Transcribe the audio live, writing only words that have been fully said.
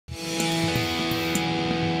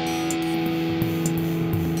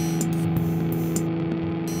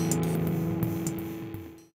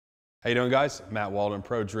How you doing, guys? Matt Waldin,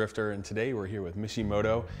 Pro Drifter, and today we're here with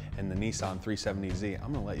Mishimoto and the Nissan 370Z.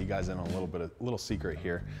 I'm gonna let you guys in on a little secret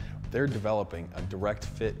here. They're developing a direct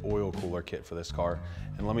fit oil cooler kit for this car.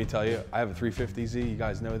 And let me tell you, I have a 350Z, you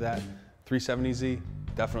guys know that. 370Z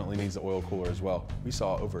definitely needs the oil cooler as well. We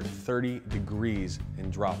saw over 30 degrees in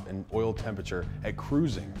drop in oil temperature at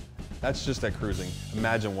cruising. That's just at cruising.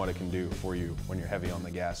 Imagine what it can do for you when you're heavy on the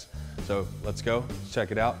gas. So let's go, let's check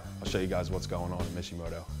it out. I'll show you guys what's going on in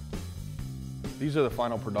Mishimoto. These are the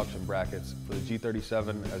final production brackets for the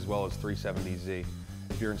G37 as well as 370Z.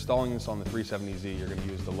 If you're installing this on the 370Z, you're going to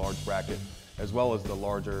use the large bracket as well as the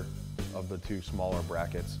larger of the two smaller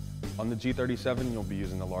brackets. On the G37, you'll be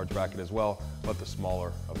using the large bracket as well, but the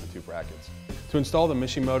smaller of the two brackets. To install the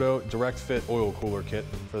Mishimoto Direct Fit Oil Cooler Kit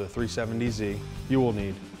for the 370Z, you will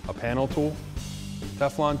need a panel tool,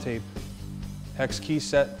 Teflon tape, hex key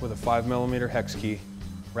set with a 5mm hex key,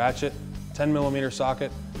 ratchet, 10mm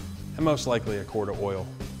socket, and most likely a quart of oil.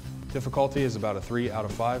 Difficulty is about a 3 out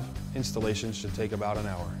of 5. Installation should take about an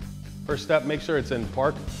hour. First step, make sure it's in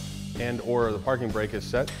park and or the parking brake is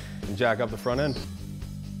set, and jack up the front end.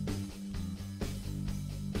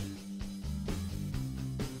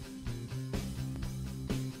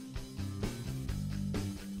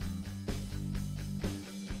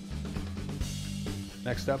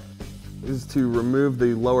 Next step is to remove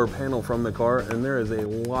the lower panel from the car, and there is a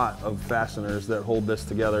lot of fasteners that hold this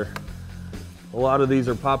together. A lot of these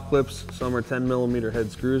are pop clips, some are 10mm head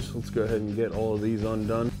screws. Let's go ahead and get all of these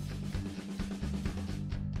undone.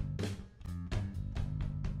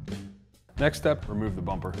 Next step, remove the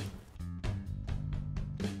bumper.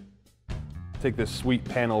 Take this sweet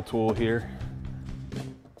panel tool here,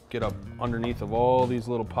 get up underneath of all these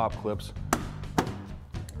little pop clips,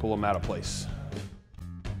 pull them out of place.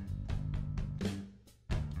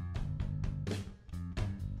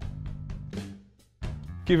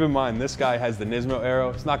 Keep in mind, this guy has the Nismo arrow.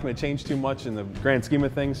 It's not going to change too much in the grand scheme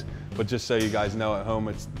of things, but just so you guys know at home,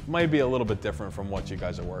 it might be a little bit different from what you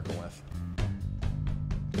guys are working with.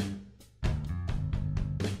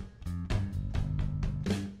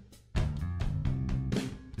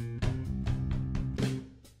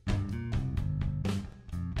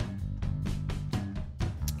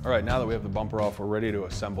 All right, now that we have the bumper off, we're ready to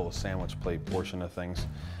assemble the sandwich plate portion of things.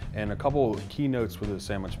 And a couple key notes with the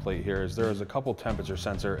sandwich plate here is there is a couple temperature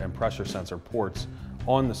sensor and pressure sensor ports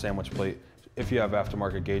on the sandwich plate. If you have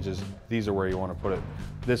aftermarket gauges, these are where you want to put it.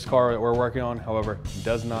 This car that we're working on, however,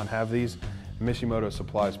 does not have these. Mishimoto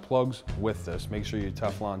supplies plugs with this. Make sure you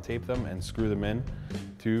Teflon tape them and screw them in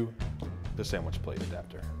to the sandwich plate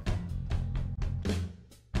adapter.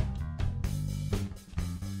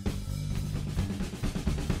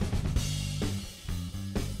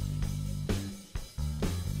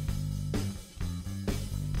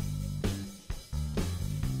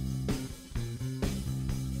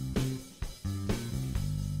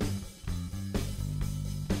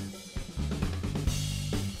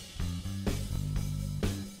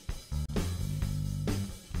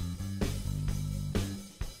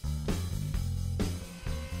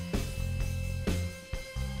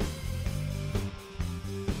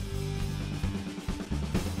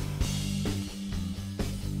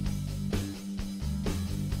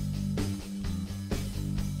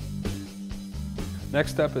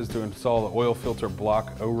 Next step is to install the oil filter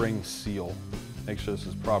block O-ring seal. Make sure this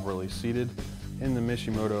is properly seated in the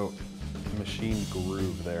Mishimoto machine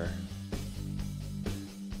groove there.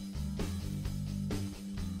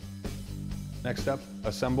 Next step,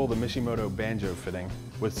 assemble the Mishimoto banjo fitting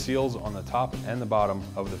with seals on the top and the bottom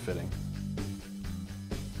of the fitting.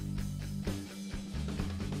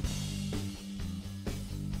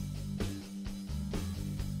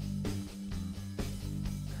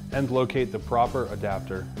 And locate the proper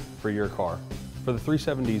adapter for your car. For the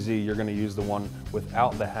 370Z, you're going to use the one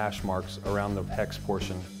without the hash marks around the hex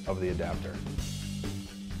portion of the adapter.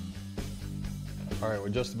 All right, we're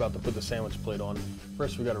just about to put the sandwich plate on.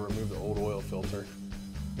 First, we got to remove the old oil filter.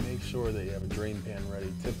 Make sure that you have a drain pan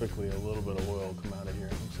ready. Typically, a little bit of oil will come out of here.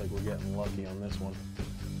 Looks like we're getting lucky on this one.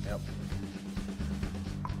 Yep.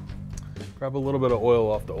 Grab a little bit of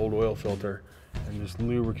oil off the old oil filter and just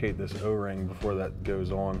lubricate this O-ring before that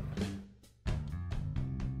goes on.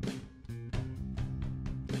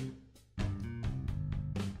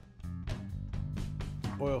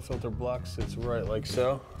 Oil filter block sits right like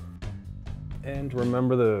so. And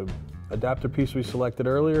remember the adapter piece we selected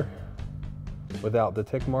earlier without the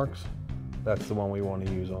tick marks? That's the one we want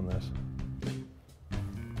to use on this.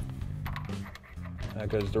 That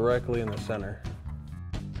goes directly in the center.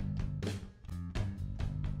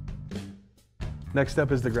 Next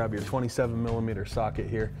step is to grab your 27mm socket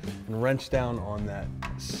here and wrench down on that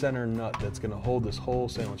center nut that's going to hold this whole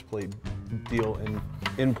sandwich plate deal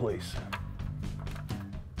in place.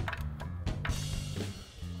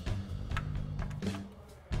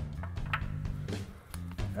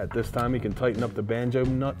 At this time, you can tighten up the banjo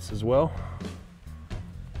nuts as well.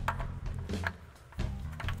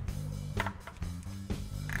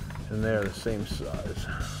 And they're the same size.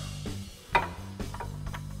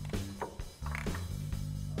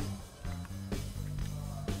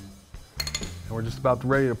 And we're just about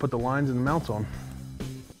ready to put the lines and the mounts on.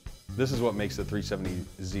 This is what makes the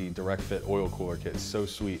 370Z direct fit oil cooler kit so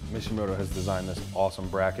sweet. Mishimoto has designed this awesome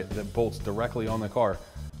bracket that bolts directly on the car,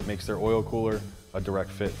 makes their oil cooler a direct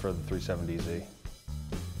fit for the 370Z.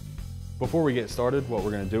 Before we get started, what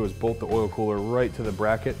we're going to do is bolt the oil cooler right to the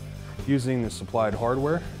bracket using the supplied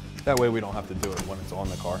hardware. That way we don't have to do it when it's on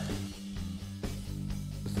the car.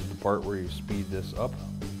 This is the part where you speed this up,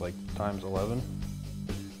 like times 11.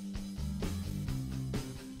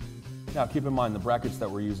 Now keep in mind the brackets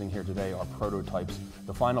that we're using here today are prototypes.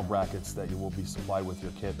 The final brackets that you will be supplied with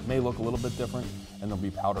your kit may look a little bit different, and they'll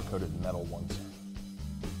be powder coated metal ones.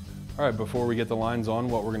 All right, before we get the lines on,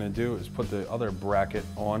 what we're gonna do is put the other bracket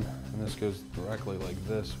on, and this goes directly like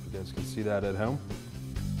this. You guys can see that at home.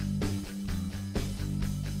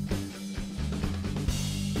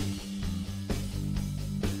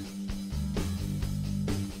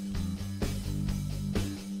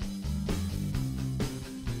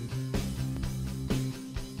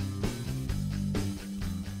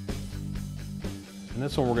 And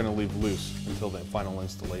this one we're going to leave loose until the final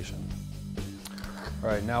installation. All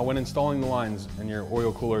right, now when installing the lines and your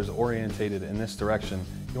oil cooler is orientated in this direction,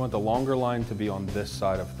 you want the longer line to be on this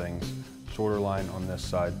side of things, shorter line on this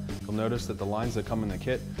side. You'll notice that the lines that come in the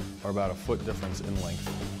kit are about a foot difference in length.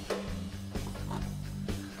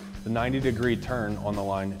 The 90-degree turn on the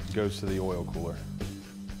line goes to the oil cooler.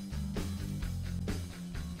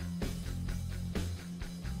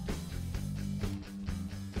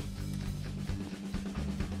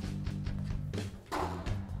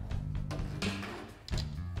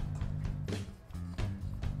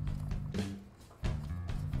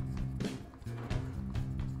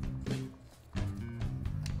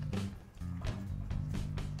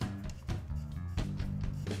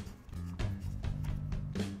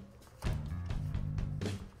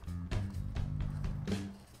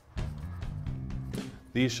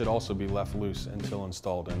 These should also be left loose until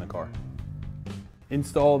installed in the car.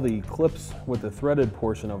 Install the clips with the threaded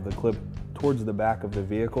portion of the clip towards the back of the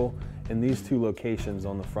vehicle in these two locations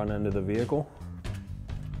on the front end of the vehicle.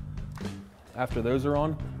 After those are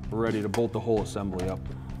on, we're ready to bolt the whole assembly up.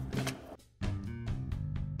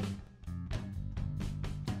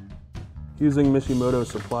 Using Mishimoto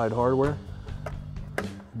supplied hardware,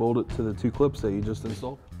 bolt it to the two clips that you just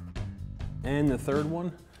installed. And the third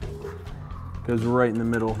one goes right in the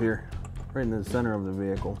middle here, right in the center of the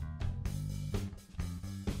vehicle.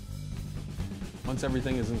 Once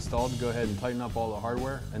everything is installed, go ahead and tighten up all the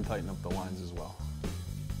hardware and tighten up the lines as well.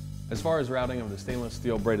 As far as routing of the stainless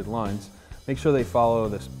steel braided lines, make sure they follow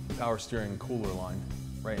this power steering cooler line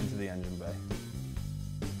right into the engine bay.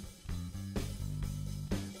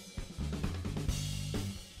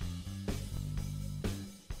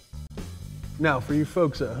 Now, for you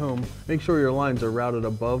folks at home, make sure your lines are routed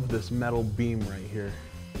above this metal beam right here.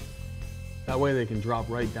 That way they can drop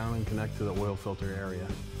right down and connect to the oil filter area.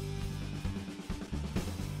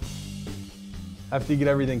 After you get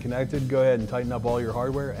everything connected, go ahead and tighten up all your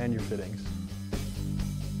hardware and your fittings.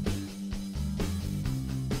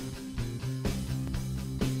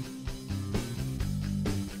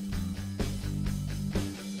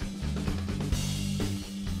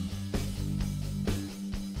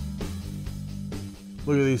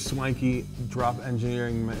 Look at these swanky drop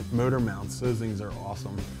engineering motor mounts. Those things are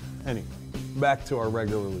awesome. Anyway, back to our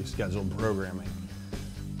regularly scheduled programming.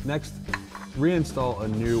 Next, reinstall a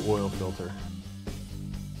new oil filter.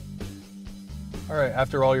 All right,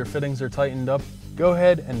 after all your fittings are tightened up, go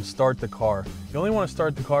ahead and start the car. You only want to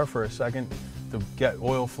start the car for a second to get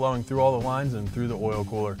oil flowing through all the lines and through the oil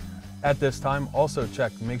cooler. At this time, also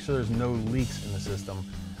check to make sure there's no leaks in the system.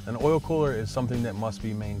 An oil cooler is something that must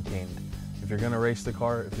be maintained. If you're going to race the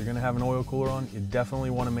car, if you're going to have an oil cooler on, you definitely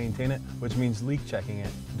want to maintain it, which means leak checking it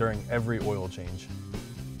during every oil change.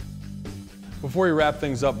 Before you wrap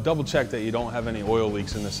things up, double check that you don't have any oil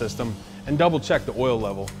leaks in the system and double check the oil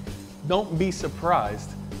level. Don't be surprised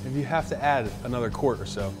if you have to add another quart or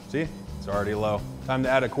so. See, it's already low. Time to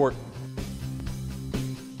add a quart.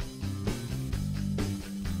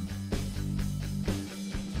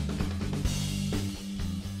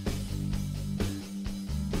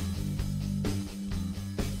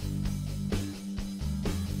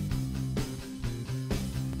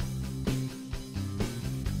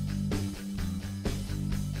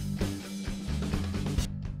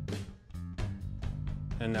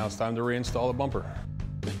 And now it's time to reinstall the bumper.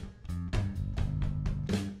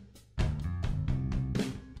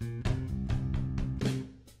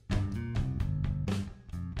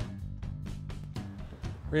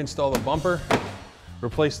 Reinstall the bumper,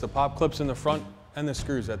 replace the pop clips in the front and the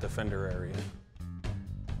screws at the fender area.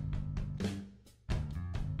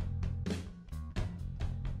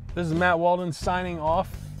 This is Matt Waldin signing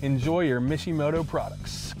off. Enjoy your Mishimoto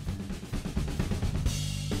products.